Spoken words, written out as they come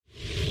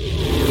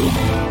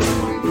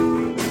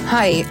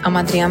Hi, I'm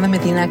Adriana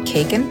Medina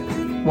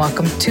Kagan.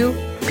 Welcome to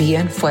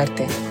Bien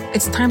Fuerte.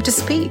 It's time to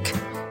speak.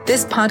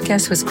 This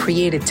podcast was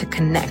created to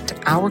connect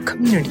our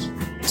community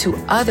to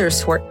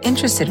others who are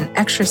interested in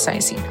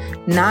exercising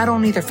not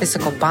only their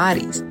physical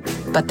bodies,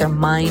 but their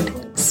mind,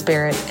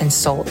 spirit, and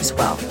soul as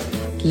well.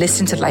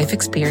 Listen to life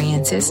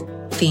experiences,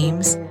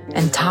 themes,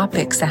 and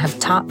topics that have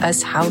taught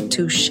us how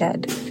to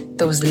shed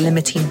those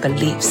limiting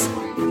beliefs.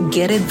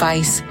 Get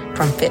advice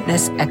from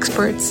fitness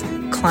experts,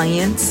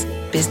 clients,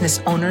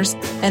 business owners,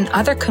 and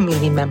other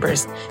community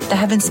members that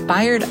have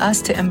inspired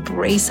us to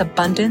embrace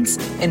abundance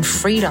and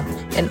freedom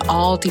in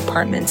all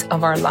departments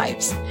of our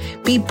lives.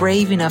 Be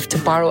brave enough to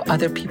borrow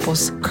other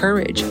people's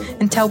courage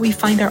until we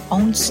find our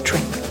own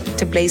strength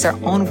to blaze our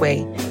own way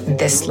in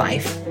this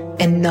life,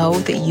 and know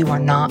that you are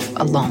not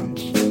alone.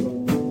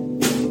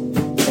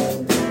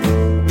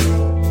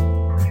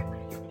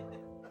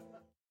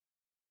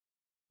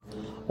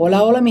 Hola,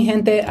 hola, mi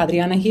gente.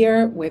 Adriana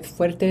here with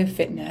Fuerte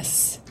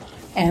Fitness.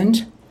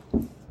 And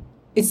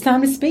it's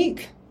time to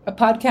speak, a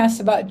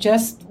podcast about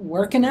just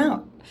working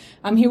out.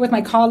 I'm here with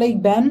my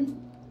colleague, Ben,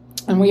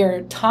 and we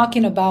are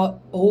talking about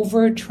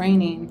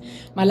overtraining.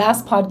 My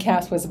last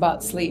podcast was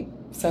about sleep,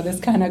 so this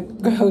kind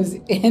of goes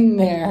in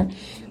there,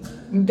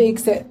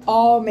 makes it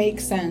all make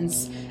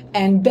sense.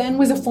 And Ben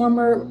was a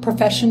former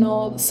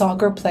professional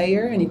soccer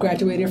player, and he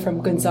graduated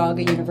from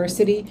Gonzaga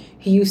University.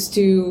 He used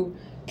to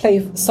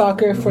play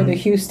soccer for the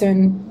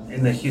Houston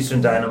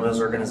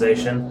Dynamos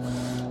organization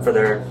for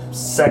their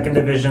second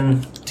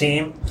division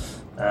team.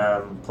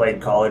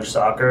 Played college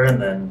soccer,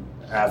 and then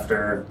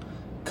after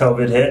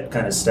COVID hit,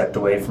 kind of stepped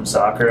away from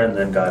soccer and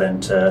then got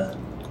into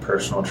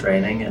personal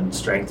training and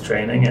strength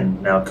training, and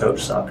now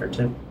coach soccer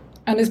too.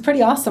 And it's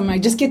pretty awesome. I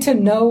just get to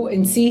know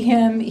and see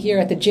him here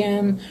at the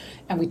gym,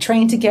 and we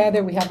train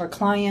together. We have our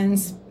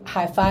clients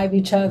high five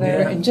each other,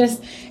 and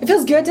just it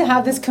feels good to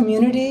have this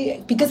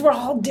community because we're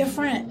all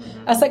different.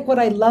 That's like what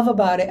I love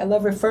about it. I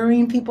love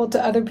referring people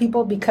to other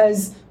people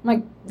because I'm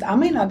like, I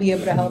may not be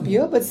able to help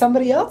you, but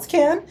somebody else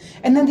can.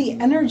 And then the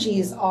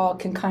energies all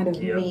can kind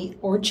of meet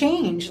or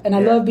change. And I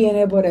love being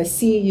able to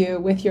see you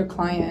with your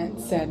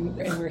clients, and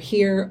we're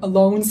here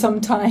alone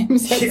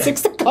sometimes at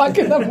 6 o'clock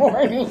in the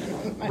morning.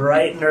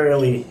 Bright and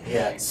early.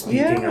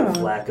 Speaking of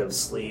lack of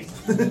sleep.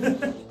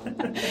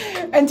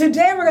 And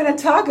today we're going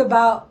to talk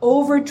about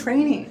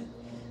overtraining.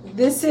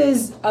 This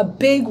is a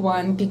big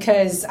one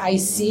because I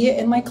see it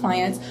in my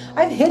clients.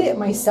 I've hit it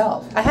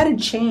myself. I had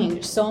to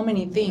change so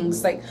many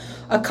things. Like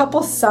a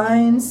couple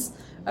signs,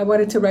 I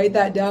wanted to write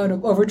that down,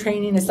 of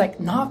overtraining is like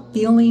not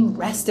feeling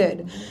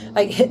rested,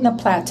 like hitting a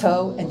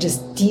plateau and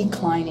just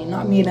declining,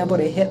 not being able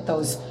to hit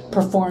those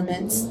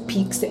performance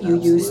peaks that you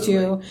used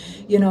to.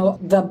 You know,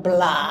 the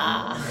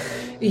blah,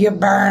 you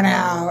burn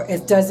out,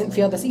 it doesn't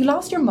feel this. You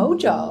lost your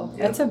mojo.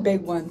 That's a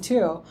big one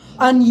too.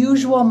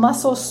 Unusual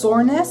muscle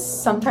soreness,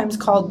 sometimes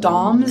called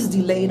DOMS,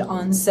 delayed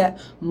onset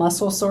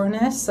muscle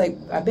soreness. Like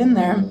I've been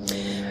there.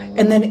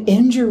 And then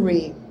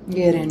injury, you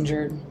get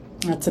injured.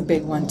 That's a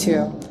big one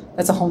too.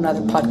 That's a whole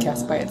nother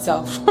podcast by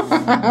itself.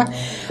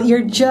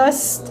 You're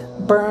just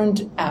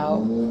burned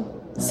out.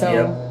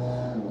 So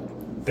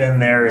been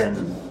there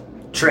in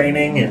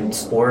training and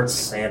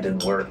sports and in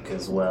work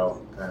as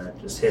well.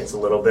 It just hits a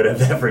little bit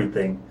of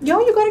everything. You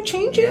got to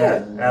change it.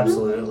 Yeah,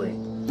 absolutely.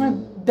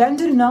 Ben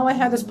didn't know I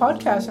had this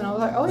podcast, and I was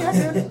like, oh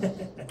yeah,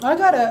 dude. I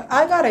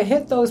gotta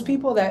hit those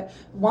people that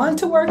want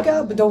to work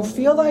out but don't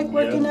feel like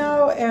working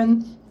out,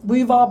 and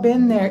we've all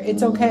been there.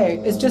 It's okay.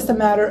 It's just a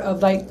matter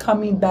of like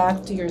coming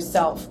back to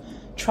yourself,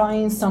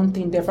 trying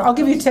something different. I'll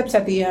give you tips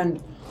at the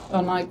end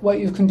on like what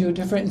you can do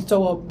different, and so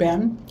will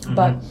Ben.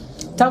 But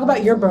talk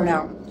about your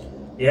burnout.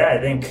 Yeah, I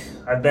think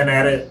I've been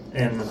at it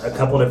in a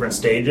couple different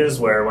stages,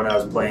 where when I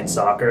was playing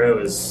soccer, it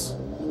was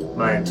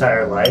my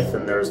entire life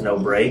and there was no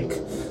break,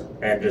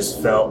 and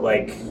just felt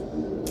like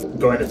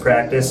going to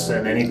practice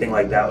and anything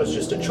like that was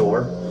just a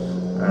chore,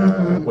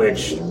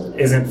 which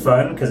isn't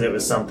fun because it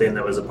was something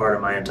that was a part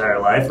of my entire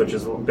life, which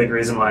is a big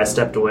reason why I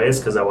stepped away, is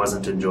because I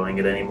wasn't enjoying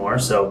it anymore.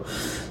 So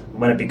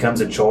when it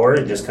becomes a chore,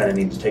 you just kind of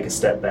need to take a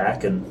step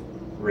back and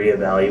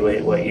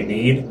reevaluate what you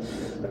need.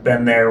 I've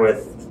been there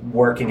with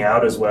working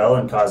out as well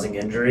and causing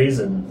injuries,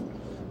 and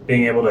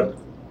being able to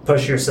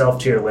push yourself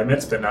to your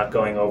limits but not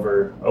going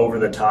over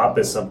the top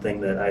is something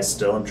that I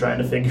still am trying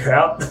to figure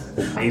out,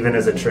 even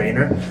as a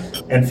trainer.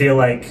 And feel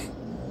like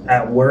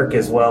at work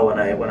as well, when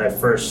I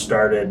first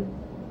started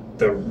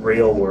the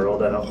real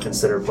world, I don't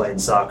consider playing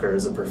soccer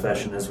as a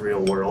profession as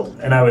real world,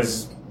 and I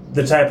was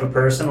the type of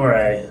person where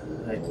I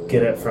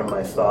get it from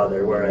my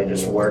father, where I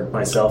just worked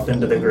myself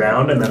into the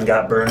ground and then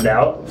got burned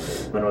out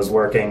and was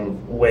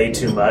working way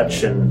too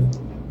much and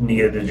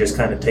needed to just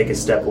kind of take a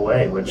step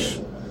away, which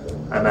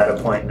I'm at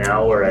a point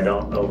now where I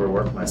don't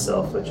overwork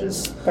myself, which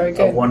is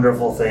a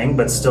wonderful thing,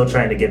 but still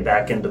trying to get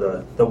back into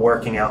the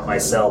working out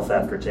myself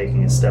after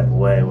taking a step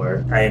away,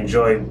 where I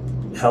enjoy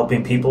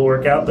helping people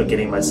work out, but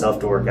getting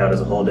myself to work out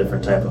is a whole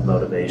different type of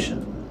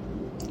motivation.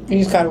 You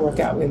just got to work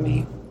out with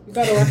me. You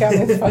got to work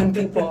out with fun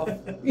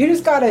people. You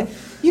just got to,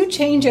 you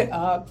change it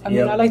up. I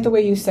mean, I like the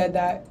way you said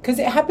that because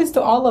it happens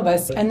to all of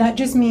us. And that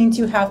just means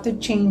you have to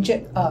change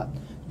it up.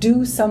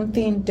 Do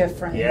something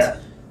different. Yeah.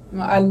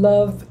 I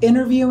love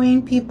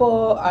interviewing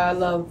people. I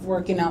love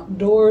working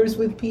outdoors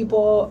with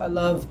people. I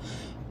love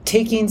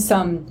taking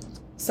some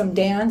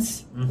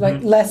dance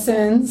like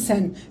lessons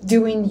and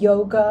doing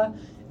yoga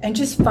and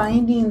just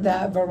finding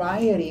that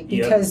variety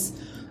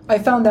because I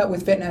found that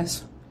with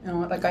fitness. You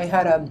know, like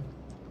I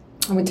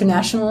went to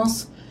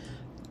nationals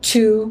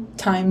 2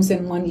 times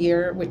in 1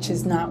 year, which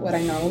is not what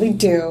I normally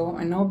do.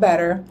 I know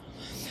better.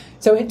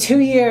 So in 2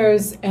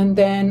 years, and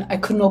then I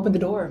couldn't open the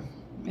door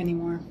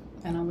anymore.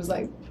 And I was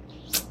like,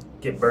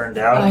 get burned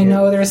out. I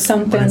know there's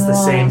something when it's wrong.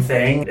 the same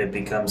thing, it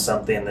becomes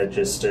something that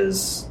just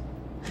is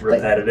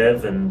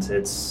repetitive and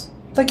it's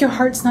like your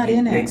heart's not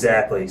in it.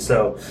 Exactly.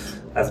 So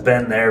I've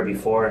been there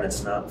before and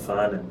it's not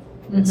fun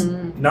and it's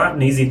not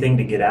an easy thing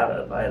to get out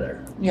of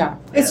either. Yeah.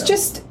 It's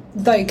just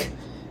like,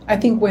 I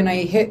think when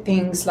I hit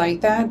things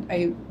like that,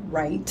 I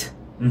write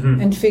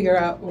and figure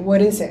out,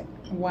 what is it?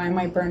 Why am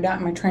I burned out?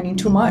 Am I training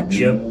too much?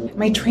 Yep.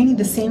 Am I training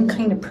the same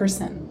kind of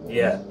person?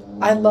 Yeah.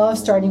 I love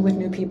starting with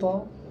new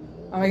people.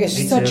 Oh my gosh,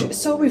 it's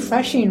so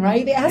refreshing,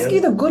 right? They ask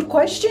you the good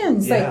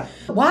questions. Yeah.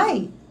 Like,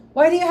 why?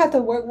 Why do you have to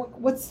work?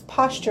 What's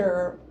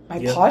posture?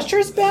 My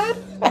posture's bad?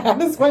 I had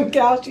this one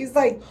gal, she's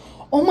like,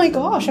 oh my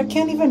gosh, I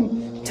can't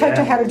even touch.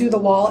 I had to do the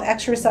wall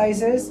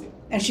exercises,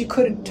 and she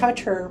couldn't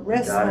touch her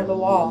wrists on the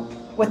wall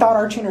without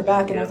arching her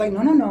back. And I was like,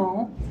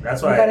 no.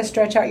 That's why you got to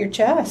stretch out your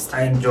chest.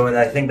 I enjoy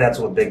that. I think that's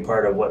a big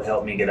part of what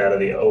helped me get out of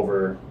the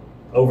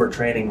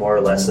overtraining more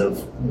or less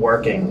of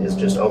working is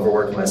just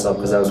overworking myself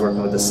because I was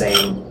working with the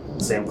same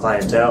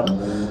clientele,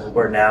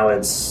 where now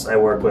I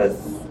work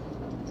with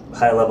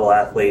high-level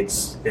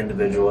athletes,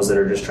 individuals that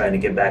are just trying to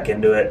get back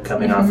into it,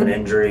 coming off an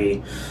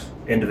injury,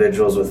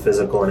 individuals with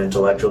physical and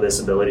intellectual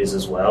disabilities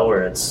as well,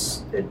 where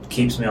it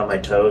keeps me on my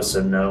toes,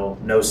 so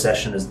no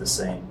session is the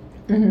same.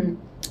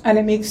 And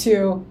it makes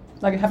you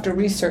like have to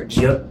research.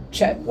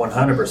 Chet.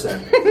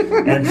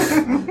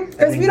 100%.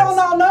 Because we don't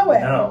all know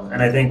it. No,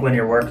 and I think when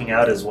you're working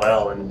out as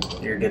well and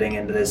you're getting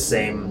into this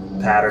same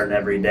pattern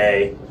every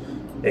day,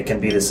 it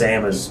can be the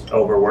same as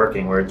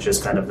overworking, where it's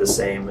just kind of the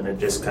same and it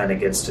just kind of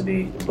gets to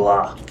be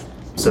blah.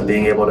 So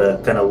being able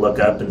to kind of look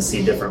up and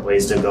see different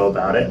ways to go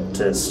about it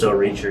to still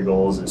reach your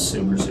goals is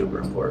super, super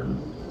important.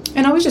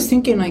 And I was just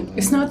thinking, like,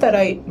 it's not that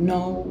I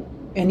know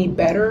any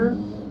better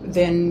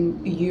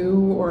than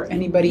you or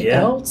anybody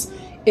else.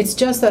 It's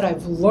just that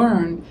I've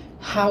learned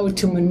how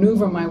to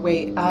maneuver my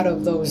way out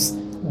of those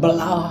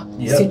blah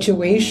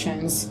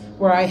situations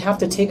where I have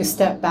to take a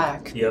step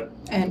back.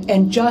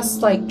 And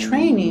just like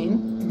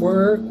training,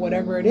 work,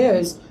 whatever it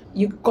is,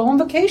 you go on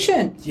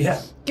vacation.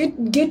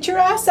 Get your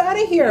ass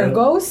out of here.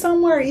 Go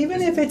somewhere,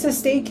 even if it's a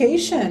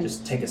staycation.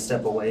 Just take a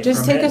step away.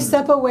 Just take a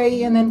step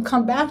away and then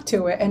come back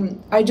to it.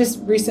 And I just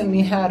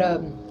recently had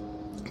a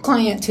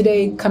client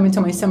today come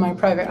into my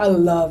semi-private. I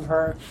love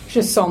her. She's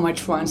just so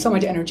much fun, so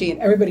much energy,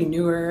 and everybody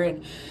knew her.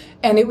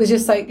 And it was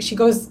just like, she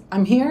goes,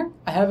 I'm here.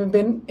 I haven't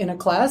been in a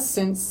class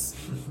since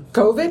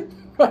COVID.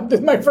 This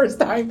is my first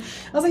time.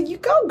 I was like, you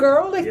go,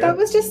 girl. Like, that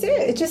was just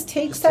it. It just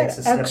takes that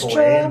extra. Step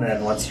away, and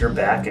then once you're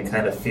back, it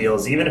kind of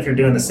feels, even if you're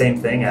doing the same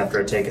thing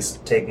after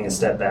taking a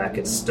step back,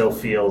 it still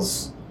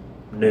feels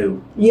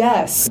new.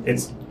 Yes.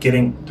 It's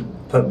getting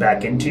put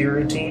back into your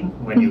routine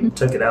when you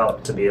took it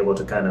out to be able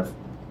to kind of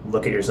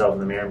look at yourself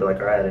in the mirror and be like,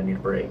 all right, I need a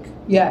break.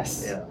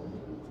 Yes. Yeah.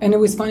 And it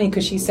was funny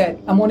because she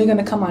said, I'm only going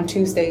to come on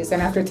Tuesdays.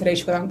 And after today,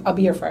 she goes, I'll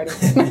be here Friday.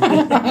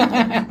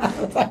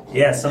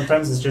 Yeah,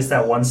 sometimes it's just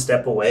that one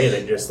step away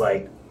that just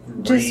like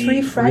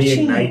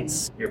refreshing.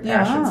 Reignites your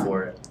passion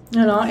for it.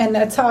 You know, and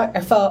that's how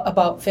I felt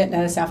about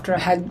fitness after I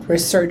had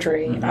wrist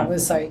surgery. I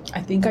was like,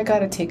 I think I got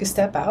to take a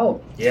step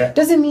out. Yeah.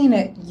 Doesn't mean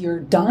that you're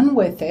done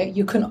with it.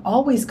 You can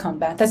always come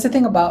back. That's the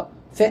thing about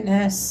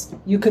fitness.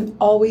 You can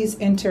always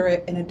enter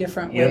it in a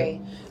different way.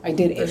 I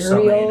did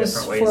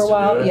aerials for a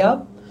while.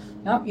 Yep.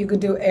 You could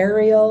do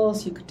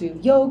aerials. You could do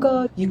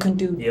yoga. You can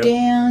do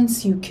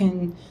dance. You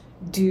can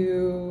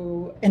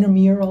do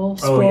intramural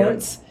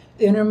sports.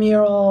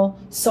 Intramural,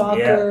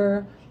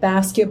 soccer,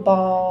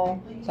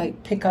 basketball,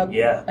 like pick up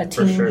a team.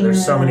 For sure.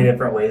 There's so many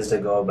different ways to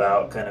go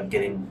about kind of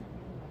getting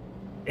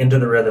into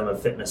the rhythm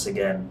of fitness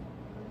again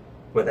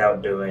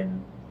without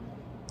doing,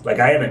 like,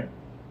 I haven't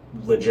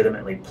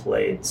legitimately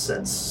played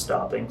since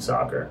stopping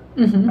soccer.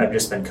 I've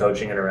just been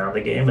coaching it around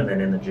the game and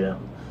then in the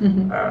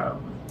gym.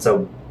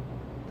 So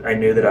I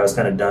knew that I was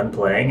kind of done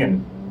playing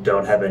and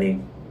don't have any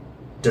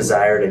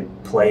desire to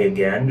play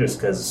again just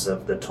because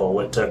of the toll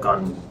it took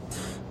on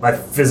my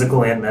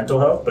physical and mental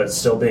health, but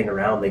still being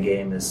around the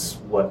game is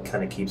what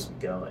kind of keeps me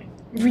going.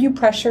 Were you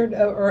pressured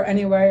or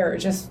anyway, or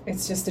it's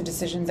just the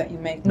decisions that you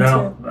make?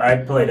 No, I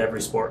played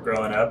every sport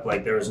growing up.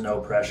 Like, there was no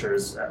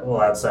pressures, well,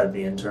 outside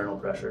the internal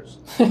pressures,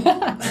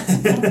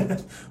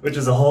 which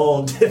is a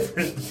whole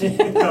different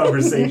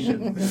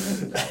conversation.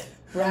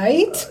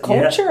 right?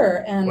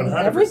 Culture and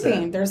 100%.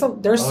 everything. There's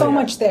so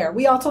much there.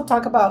 We also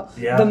talk about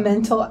the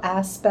mental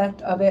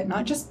aspect of it,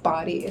 not just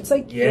body. It's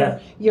like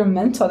your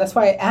mental. That's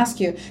why I ask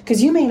you,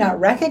 because you may not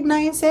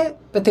recognize it,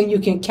 but then you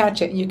can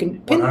catch it and you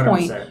can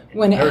pinpoint 100%.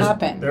 when it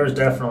happened. There was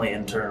definitely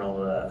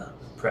internal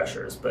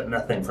pressures, but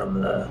nothing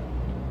from the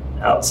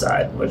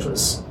outside, which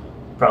was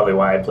probably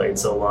why I played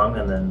so long,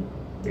 and then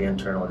the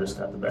internal just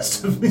got the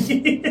best of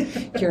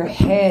me. Your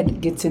head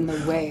gets in the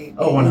way.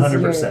 Oh,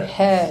 100%. Your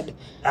head.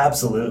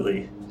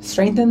 Absolutely.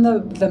 Strengthen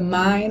the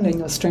mind and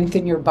you'll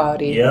strengthen your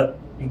body. Yep.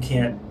 You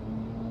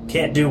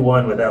can't do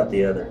one without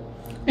the other.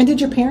 And did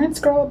your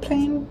parents grow up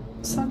playing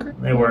soccer?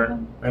 They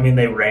weren't. I mean,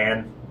 they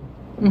ran.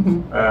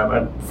 Mm-hmm.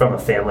 I'm from a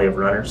family of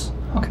runners.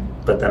 Okay.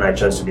 But then I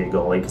chose to be a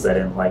goalie because I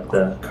didn't like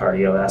the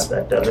cardio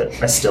aspect of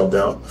it. I still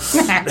don't.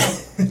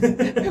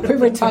 We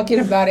were talking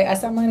about it. I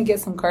said, I'm going to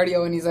get some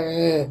cardio. And he's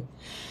like, ugh.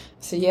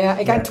 So,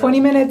 I got 20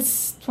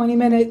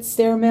 minute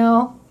stair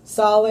mill,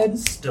 solid.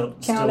 Still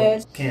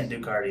it. Can't do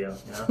cardio.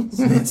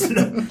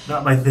 It's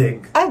not my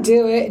thing. I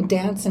do it and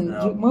dance and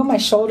move my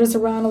shoulders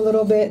around a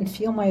little bit and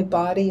feel my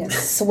body and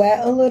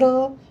sweat a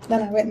little.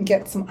 Then I went and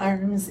get some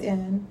arms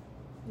in.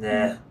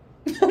 Nah.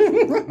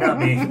 Not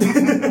me.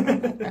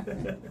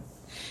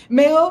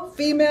 Male,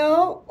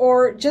 female,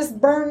 or just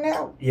burn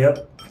out.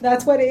 Yep.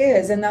 That's what it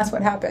is, and that's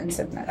what happens.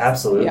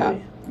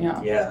 Absolutely.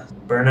 Yeah.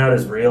 Burnout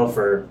is real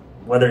for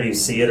whether you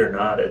see it or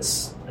not.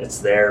 It's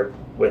there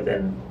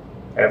within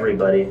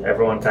everybody.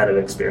 Everyone kind of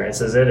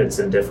experiences it. It's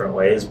in different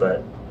ways,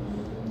 but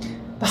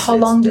how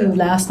long do you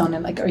last on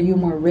it? Like, are you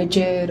more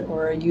rigid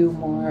or are you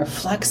more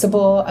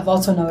flexible? I've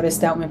also noticed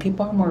that when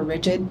people are more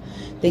rigid,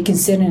 they can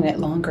sit in it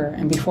longer,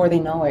 and before they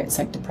know it, it's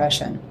like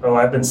depression. Oh,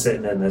 I've been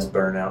sitting in this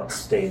burnout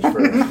stage for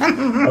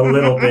a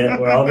little bit,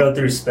 where I'll go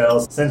through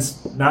spells.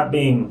 Since not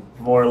being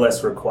more or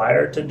less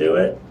required to do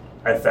it,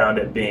 I found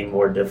it being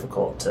more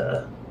difficult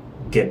to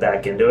get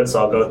back into it. So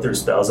I'll go through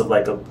spells of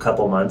like a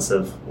couple months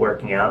of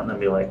working out and then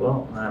be like,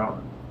 well,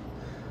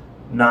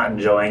 not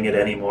enjoying it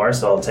anymore,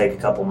 so I'll take a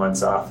couple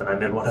months off, and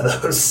I'm in one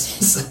of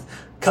those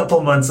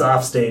couple months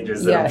off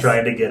stages that I'm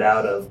trying to get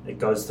out of. It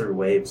goes through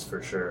waves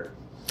for sure.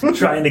 I'm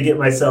trying to get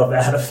myself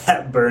out of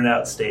that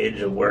burnout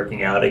stage of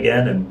working out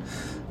again, and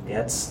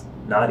it's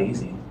not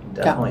easy. It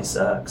definitely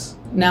sucks.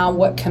 Now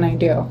what can I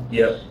do?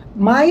 Yep.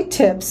 My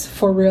tips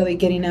for really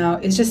getting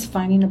out is just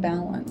finding a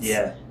balance.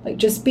 Yeah. Like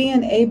just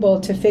being able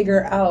to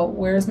figure out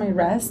where's my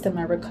rest and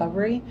my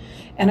recovery.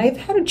 And I've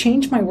had to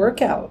change my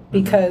workout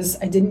because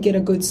I didn't get a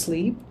good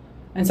sleep.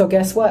 And so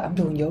guess what? I'm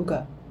doing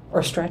yoga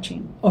or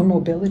stretching or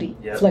mobility,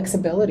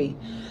 flexibility,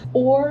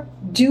 or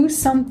do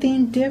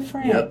something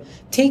different. Yep.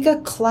 Take a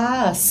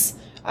class.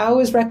 I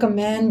always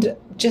recommend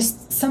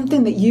just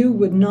something that you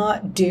would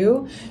not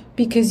do,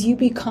 because you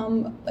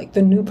become like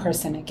the new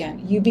person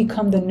again. You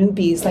become the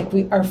newbies,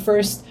 like our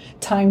first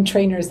time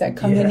trainers that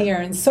come in here,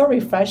 and so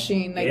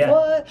refreshing. Like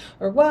what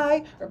or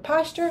why or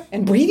posture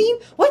and breathing.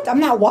 What? I'm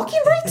not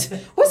walking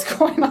right. What's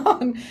going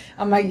on?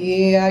 I'm like,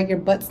 your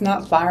butt's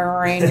not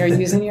firing. You're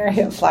using your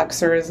hip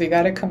flexors. You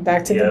got to come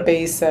back to the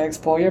basics.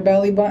 Pull your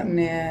belly button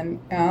in.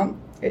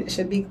 It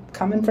should be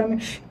coming from,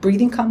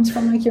 breathing comes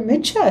from like your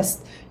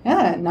mid-chest.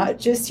 Yeah, not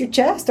just your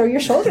chest or your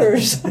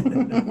shoulders.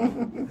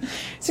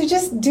 So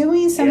just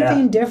doing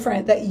something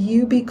different, that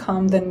you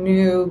become the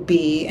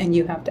newbie, and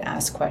you have to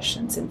ask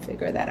questions and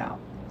figure that out.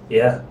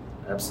 Yeah,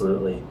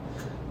 absolutely.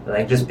 I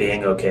think just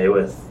being okay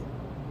with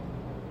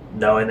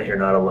knowing that you're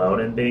not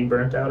alone in being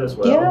burnt out as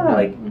well. Yeah.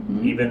 Like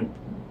even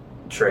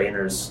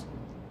trainers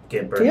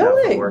get burnt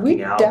out from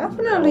working out. We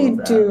definitely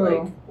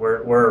do. Like,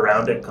 we're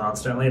around it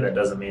constantly. That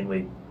doesn't mean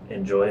we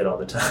enjoy it all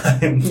the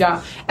time.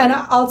 Yeah. And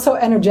also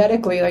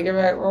energetically, like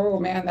you're like, oh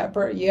man, that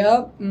burnt.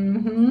 Yep.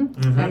 And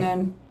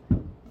then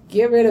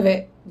get rid of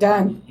it.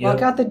 Done.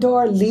 Walk out the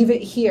door, leave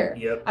it here.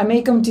 I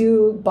make them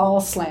do ball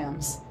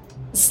slams.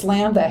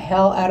 Slam the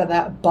hell out of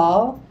that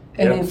ball,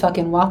 and then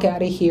fucking walk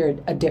out of here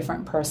a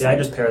different person. Yeah, I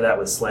just pair that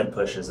with sled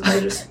pushes, and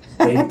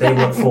they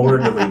look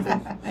forward to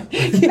leaving.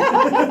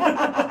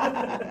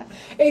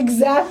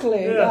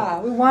 Exactly.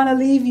 Yeah. We want to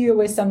leave you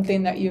with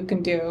something that you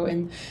can do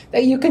and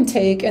that you can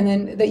take, and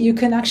then that you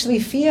can actually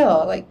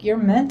feel. Like your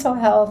mental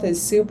health is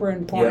super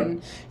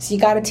important. So you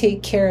got to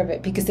take care of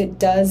it, because it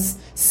does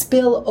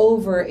spill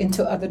over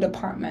into other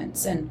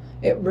departments, and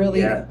it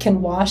really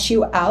can wash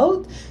you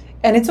out.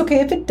 And it's okay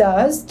if it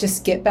does.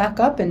 Just get back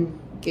up and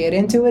get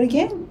into it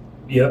again.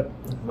 Yep.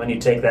 When you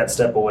take that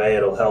step away,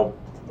 it'll help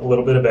a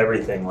little bit of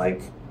everything.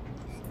 Like,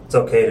 it's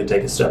okay to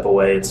take a step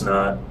away. It's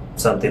not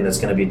something that's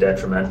going to be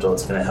detrimental.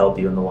 It's going to help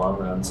you in the long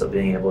run. So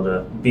being able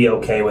to be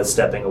okay with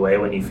stepping away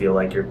when you feel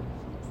like you're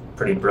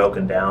pretty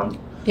broken down,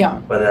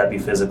 whether that be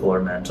physical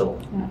or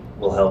mental,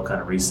 will help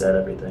kind of reset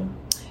everything.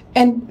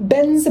 And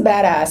Ben's a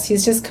badass.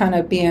 He's just kind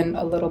of being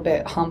a little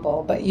bit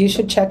humble, but you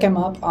should check him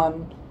up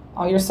on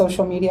all your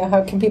social media.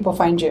 How can people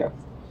find you?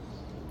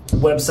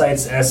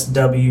 Website's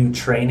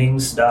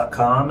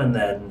swtrainings.com, and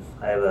then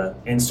I have an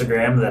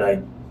Instagram that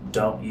I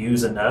don't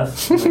use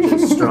enough, which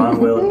is at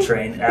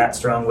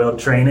Strong-Willed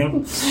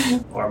Training,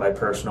 or my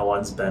personal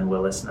one's Ben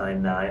Willis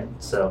 99.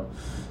 So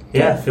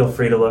Yeah, feel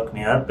free to look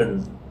me up,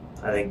 and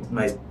I think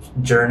my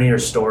journey or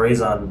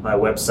stories on my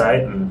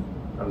website, and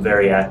I'm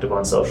very active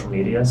on social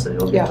media, so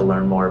you'll get to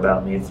learn more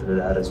about me through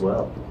that as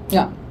well.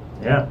 Yeah.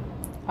 Yeah.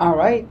 All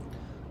right.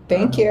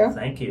 Thank you.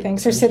 Thank you.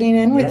 Thanks for sitting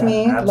in with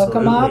me. Absolutely. Look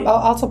them up.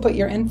 I'll also put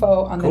your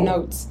info on the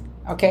notes.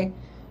 Okay?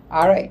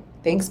 All right.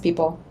 Thanks,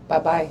 people.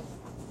 Bye-bye.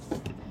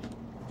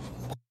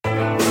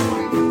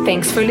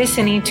 Thanks for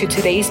listening to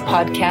today's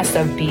podcast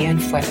of Bien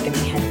Fuerte,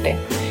 mi gente.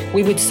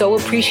 We would so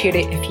appreciate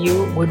it if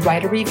you would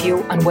write a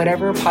review on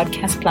whatever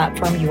podcast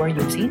platform you are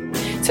using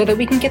so that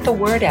we can get the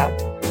word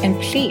out.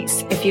 And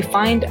please, if you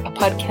find a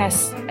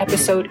podcast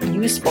episode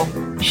useful,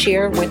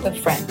 share with a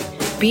friend.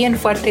 Bien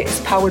Fuerte is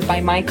powered by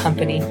my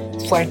company,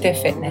 Fuerte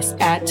Fitness,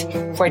 at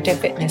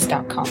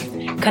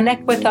fuertefitness.com.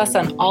 Connect with us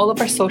on all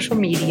of our social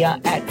media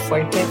at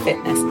Fuerte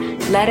Fitness.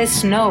 Let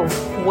us know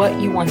what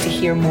you want to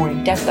hear more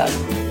in depth of: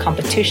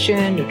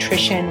 competition,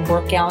 nutrition,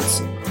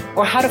 workouts,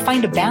 or how to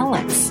find a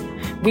balance.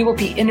 We will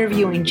be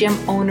interviewing gym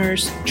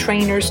owners,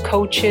 trainers,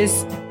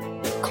 coaches,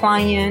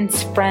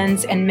 clients,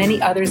 friends, and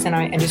many others in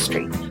our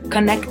industry.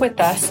 Connect with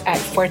us at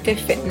Fuerte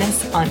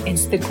Fitness on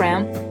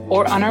Instagram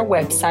or on our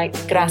website.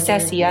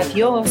 Gracias y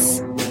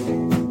adios.